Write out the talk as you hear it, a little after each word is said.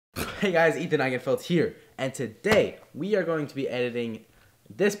Hey guys, Ethan Eigenfeld here, and today we are going to be editing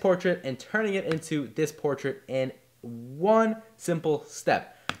this portrait and turning it into this portrait in one simple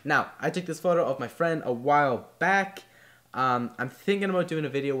step. Now, I took this photo of my friend a while back. I'm thinking about doing a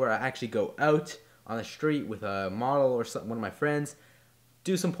video where I actually go out on the street with a model or one of my friends,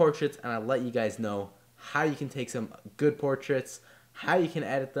 do some portraits, and I'll let you guys know how you can take some good portraits, how you can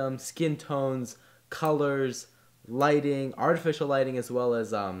edit them, skin tones, colors, lighting, artificial lighting, as well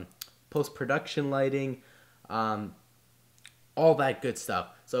as post-production lighting, all that good stuff.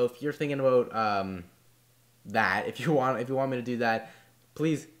 So if you're thinking about that, if you want me to do that,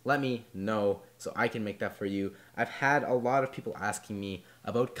 please let me know so I can make that for you. I've had a lot of people asking me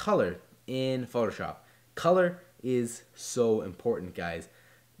about color in Photoshop. Color is so important, guys.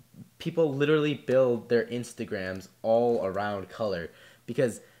 People literally build their Instagrams all around color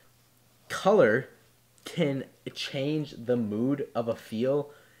because color can change the mood of a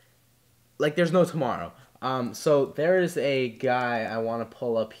feel like there's no tomorrow. So there is a guy I want to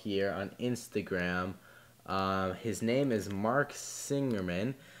pull up here on Instagram. His name is Mark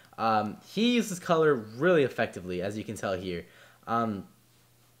Singerman. He uses color really effectively, as you can tell here.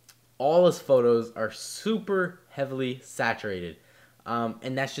 All his photos are super heavily saturated,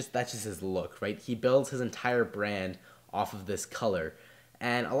 and that's just his look, right? He builds his entire brand off of this color.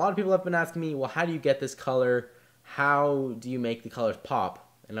 And a lot of people have been asking me, well, how do you get this color? How do you make the colors pop?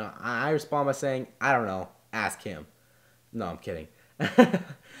 And I respond by saying, I don't know, ask him. No, I'm kidding.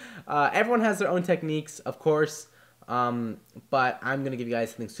 Everyone has their own techniques, of course, but I'm going to give you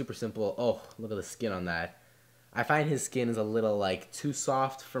guys something super simple. Oh, look at the skin on that. I find his skin is a little, like, too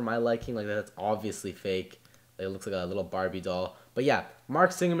soft for my liking. Like, that's obviously fake. It looks like a little Barbie doll. But yeah,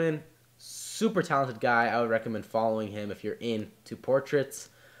 Mark Singerman, super talented guy. I would recommend following him if you're into portraits.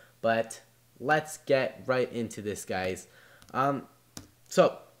 But let's get right into this, guys.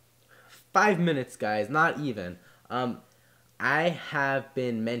 So 5 minutes, guys, not even. I have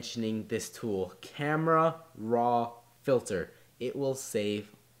been mentioning this tool, Camera Raw Filter. It will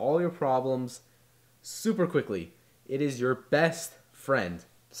save all your problems super quickly. It is your best friend.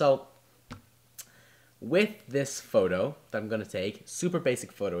 So with this photo that I'm going to take, super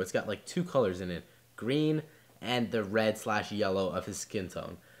basic photo. It's got like two colors in it, green and the red/yellow of his skin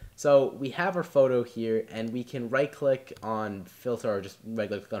tone. So we have our photo here, and we can right click on filter, or just right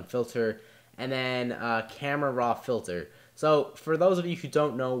click on filter, and then Camera Raw Filter. So for those of you who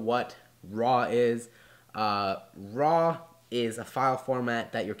don't know what RAW is a file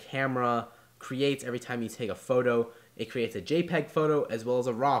format that your camera creates every time you take a photo. It creates a JPEG photo as well as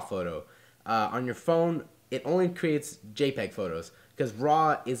a RAW photo. On your phone, it only creates JPEG photos because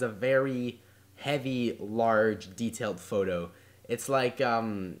RAW is a very heavy, large, detailed photo. It's like,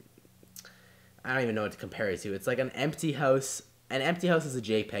 I don't even know what to compare it to. It's like an empty house. An empty house is a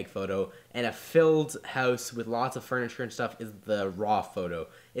JPEG photo, and a filled house with lots of furniture and stuff is the RAW photo.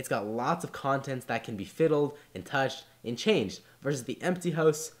 It's got lots of contents that can be fiddled and touched and changed, versus the empty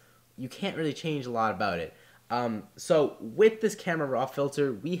house, you can't really change a lot about it. So with this Camera Raw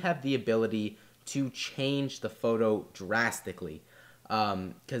filter, we have the ability to change the photo drastically.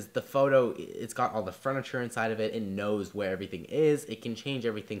 Because the photo, it's got all the furniture inside of it. It knows where everything is. It can change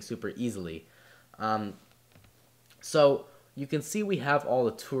everything super easily. So you can see we have all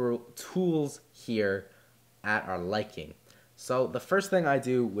the tools here at our liking. So the first thing I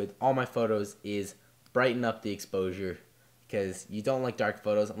do with all my photos is brighten up the exposure, because you don't like dark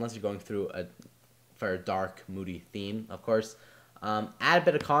photos unless you're going through for a dark, moody theme, of course. Add a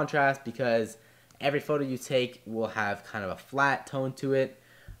bit of contrast, because every photo you take will have kind of a flat tone to it.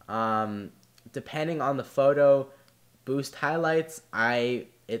 Depending on the photo, boost highlights.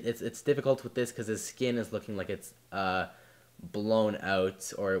 It's difficult with this because his skin is looking like it's blown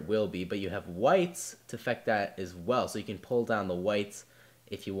out, or it will be, but you have whites to affect that as well, so you can pull down the whites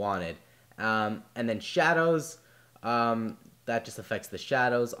if you wanted. And then shadows, that just affects the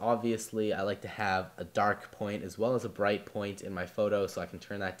shadows. Obviously, I like to have a dark point as well as a bright point in my photo, so I can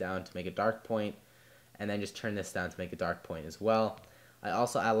turn that down to make a dark point, and then just turn this down to make a dark point as well.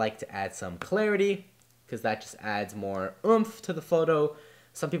 I like to add some clarity, because that just adds more oomph to the photo.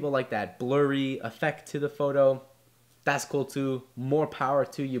 Some people like that blurry effect to the photo. That's cool too. More power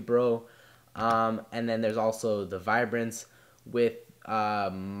to you, bro. And then there's also the vibrance. With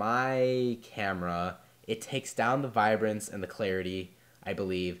my camera, it takes down the vibrance and the clarity, I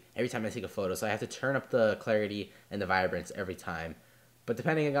believe, every time I take a photo. So I have to turn up the clarity and the vibrance every time. But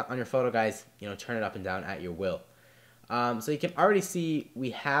depending on your photo, guys, turn it up and down at your will. So you can already see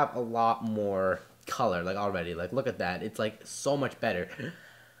we have a lot more color, like already. Like, look at that. It's like so much better.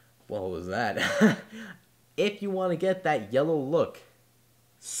 What was that? If you want to get that yellow look,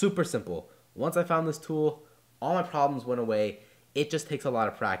 Super simple. Once I found this tool, all my problems went away. It just takes a lot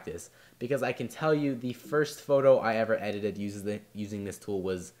of practice, because I can tell you the first photo I ever edited using this tool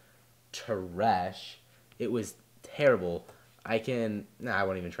was trash. It was terrible. I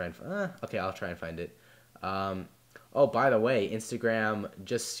won't even try and, okay, I'll try and find it. Oh, by the way, Instagram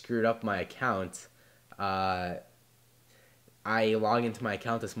just screwed up my account. I logged into my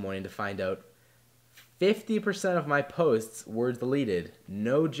account this morning to find out 50% of my posts were deleted.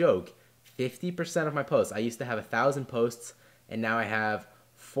 No joke. 50% of my posts. I used to have 1,000 posts, and now I have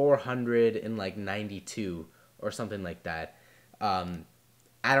 492 or something like that. I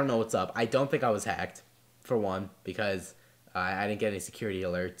don't know what's up. I don't think I was hacked, for one, because I didn't get any security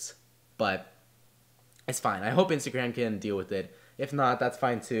alerts. But it's fine. I hope Instagram can deal with it. If not, that's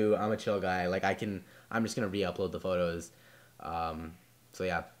fine too. I'm a chill guy. Like, I'm just gonna re-upload the photos. So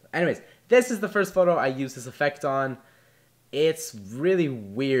yeah. Anyways, this is the first photo I used this effect on. It's really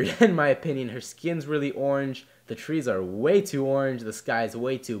weird in my opinion. Her skin's really orange. The trees are way too orange. The sky's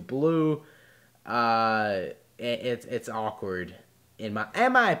way too blue. It's awkward in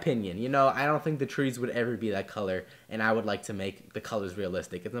my opinion. You know, I don't think the trees would ever be that color, and I would like to make the colors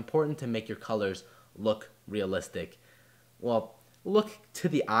realistic. It's important to make your colors look realistic. Well, look to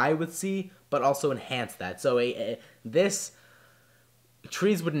the eye would see, but also enhance that. So this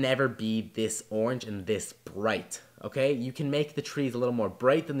trees would never be this orange and this bright. Okay, you can make the trees a little more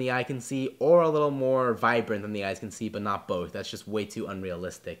bright than the eye can see, or a little more vibrant than the eyes can see, but not both. That's just way too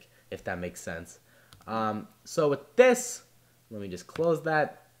unrealistic, if that makes sense. So with this, let me just close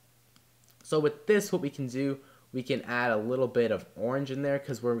that. So with this, what we can do, we can add a little bit of orange in there,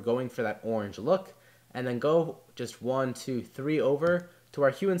 because we're going for that orange look, and then go just 1, 2, 3 over to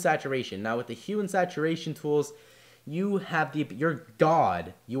our hue and saturation. Now with the hue and saturation tools, you're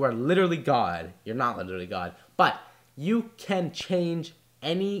God. You are literally God. You're not literally God, but you can change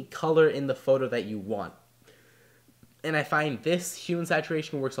any color in the photo that you want. And I find this hue and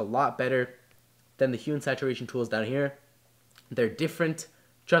saturation works a lot better than the hue and saturation tools down here. They're different,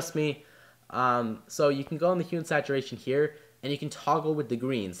 trust me. So you can go on the hue and saturation here, and you can toggle with the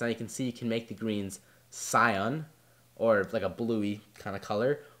greens. Now you can see you can make the greens cyan, or like a bluey kind of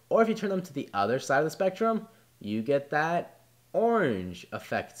color. Or if you turn them to the other side of the spectrum, you get that orange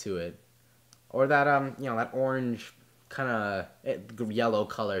effect to it, or that that orange kind of yellow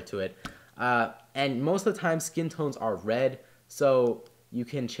color to it. And most of the time, skin tones are red, so you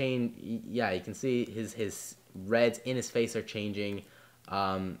can change. Yeah, you can see his reds in his face are changing.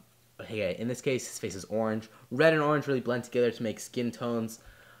 Okay, in this case, his face is orange. Red and orange really blend together to make skin tones.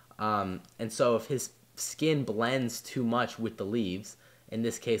 And so if his skin blends too much with the leaves, in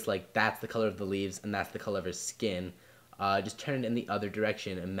this case, like, that's the color of the leaves and that's the color of his skin, just turn it in the other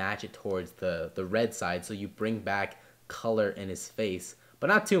direction and match it towards the red side, so you bring back color in his face, but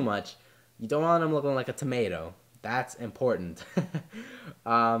not too much. You don't want him looking like a tomato. That's important.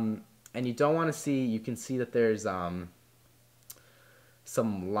 And you don't want to see, you can see that there's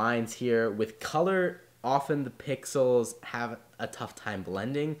some lines here. With color, often the pixels have a tough time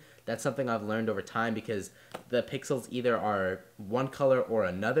blending. That's something I've learned over time, because the pixels either are one color or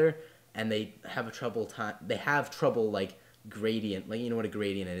another, and they have trouble like gradient. Like, you know what a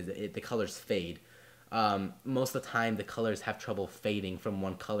gradient is? The colors fade. Most of the time the colors have trouble fading from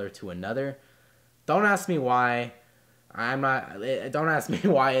one color to another. Don't ask me why. Don't ask me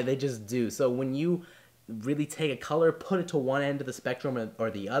why, they just do. So when you really take a color, put it to one end of the spectrum or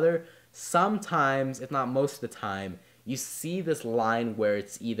the other, sometimes, if not most of the time, you see this line where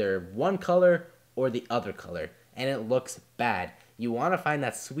it's either one color or the other color, and it looks bad. You want to find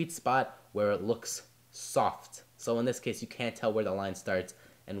that sweet spot where it looks soft. So in this case, you can't tell where the line starts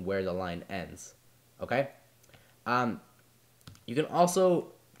and where the line ends. Okay? You can also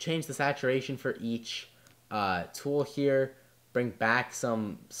change the saturation for each tool here. Bring back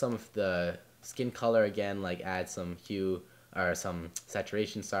some of the skin color again, like add some hue or some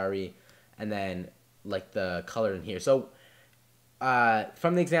saturation, sorry, and then like the color in here. So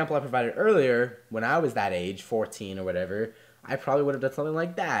from the example I provided earlier, when I was that age, 14 or whatever, I probably would have done something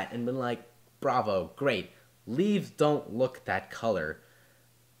like that and been like, bravo, great. Leaves don't look that color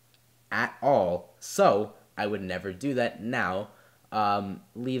at all, so I would never do that now.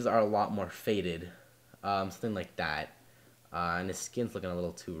 Leaves are a lot more faded, something like that. And his skin's looking a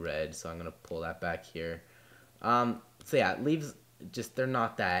little too red, so I'm going to pull that back here. So yeah, leaves, just, they're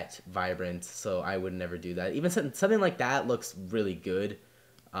not that vibrant, so I would never do that. Even something like that looks really good,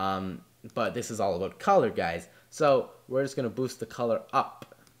 but this is all about color, guys. So we're just going to boost the color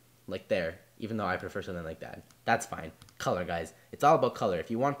up, like there, even though I prefer something like that. That's fine. Color, guys. It's all about color.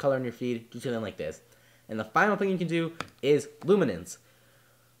 If you want color in your feed, do something like this. And the final thing you can do is luminance.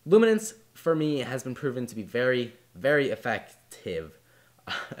 Luminance for me has been proven to be very, very effective.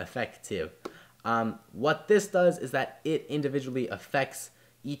 effective. What this does is that it individually affects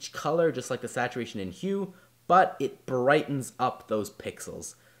each color, just like the saturation and hue, but it brightens up those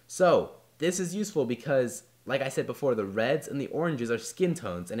pixels. So this is useful because, like I said before, the reds and the oranges are skin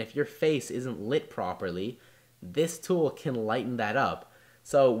tones, and if your face isn't lit properly, this tool can lighten that up.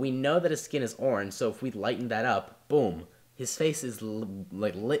 So we know that his skin is orange, so if we lighten that up, boom, his face is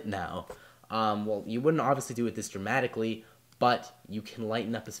like lit now. Well, you wouldn't obviously do it this dramatically, but you can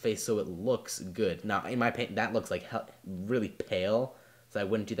lighten up his face so it looks good. Now, in my opinion, that looks like really pale, so I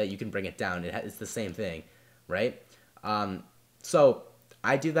wouldn't do that. You can bring it down. It's the same thing, right? So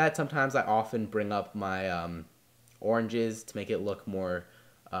I do that sometimes. I often bring up my oranges to make it look more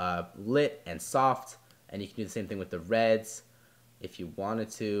lit and soft, and you can do the same thing with the reds if you wanted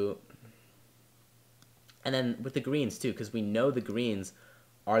to. And then with the greens too, because we know the greens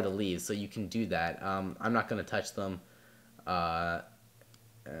are the leaves, so you can do that. I'm not going to touch them. And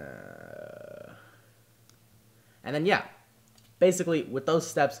then yeah, basically with those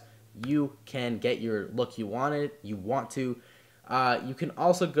steps you can get your look you want to. You can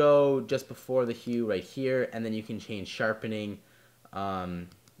also go just before the hue right here, and then you can change sharpening. You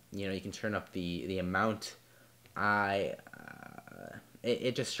can turn up the amount.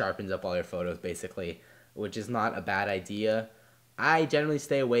 It just sharpens up all your photos basically, which is not a bad idea. I generally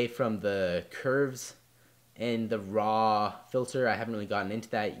stay away from the curves in the raw filter. I haven't really gotten into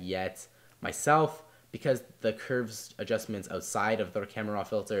that yet myself, because the curves adjustments outside of the camera raw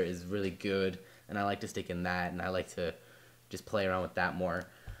filter is really good, and I like to stick in that, and I like to just play around with that more.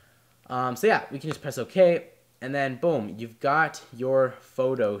 So yeah, we can just press OK, and then boom, you've got your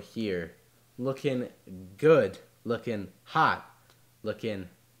photo here, looking good, looking hot, looking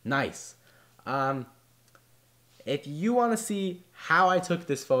nice. If you want to see how I took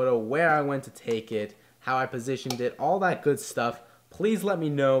this photo, where I went to take it, how I positioned it, all that good stuff, please let me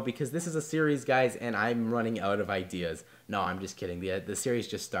know, because this is a series, guys, and I'm running out of ideas. No, I'm just kidding. The series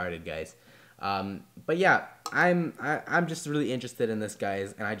just started, guys. But yeah, I'm just really interested in this,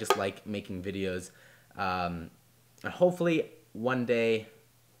 guys, and I just like making videos. And hopefully one day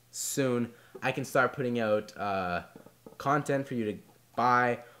soon I can start putting out content for you to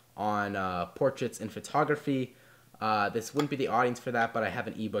buy on portraits and photography. This wouldn't be the audience for that, but I have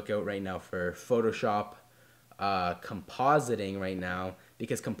an ebook out right now for Photoshop compositing right now,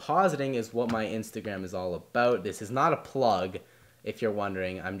 because compositing is what my Instagram is all about. This is not a plug, if you're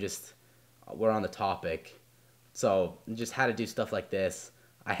wondering. We're on the topic. So just how to do stuff like this.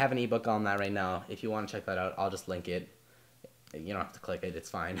 I have an ebook on that right now. If you want to check that out, I'll just link it. You don't have to click it, it's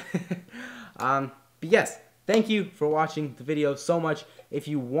fine. But yes, thank you for watching the video so much. If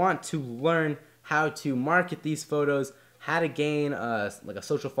you want to learn how to market these photos, how to gain like a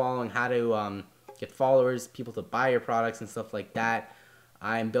social following, how to get followers, people to buy your products and stuff like that,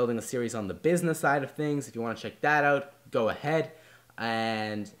 I'm building a series on the business side of things. If you want to check that out, go ahead.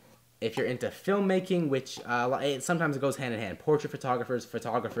 And if you're into filmmaking, which sometimes it goes hand in hand, portrait photographers,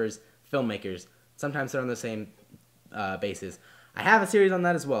 filmmakers, sometimes they're on the same basis. I have a series on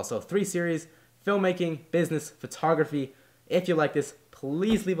that as well. So 3 series: filmmaking, business, photography. If you like this,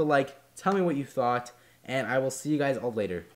 please leave a like, tell me what you thought, and I will see you guys all later.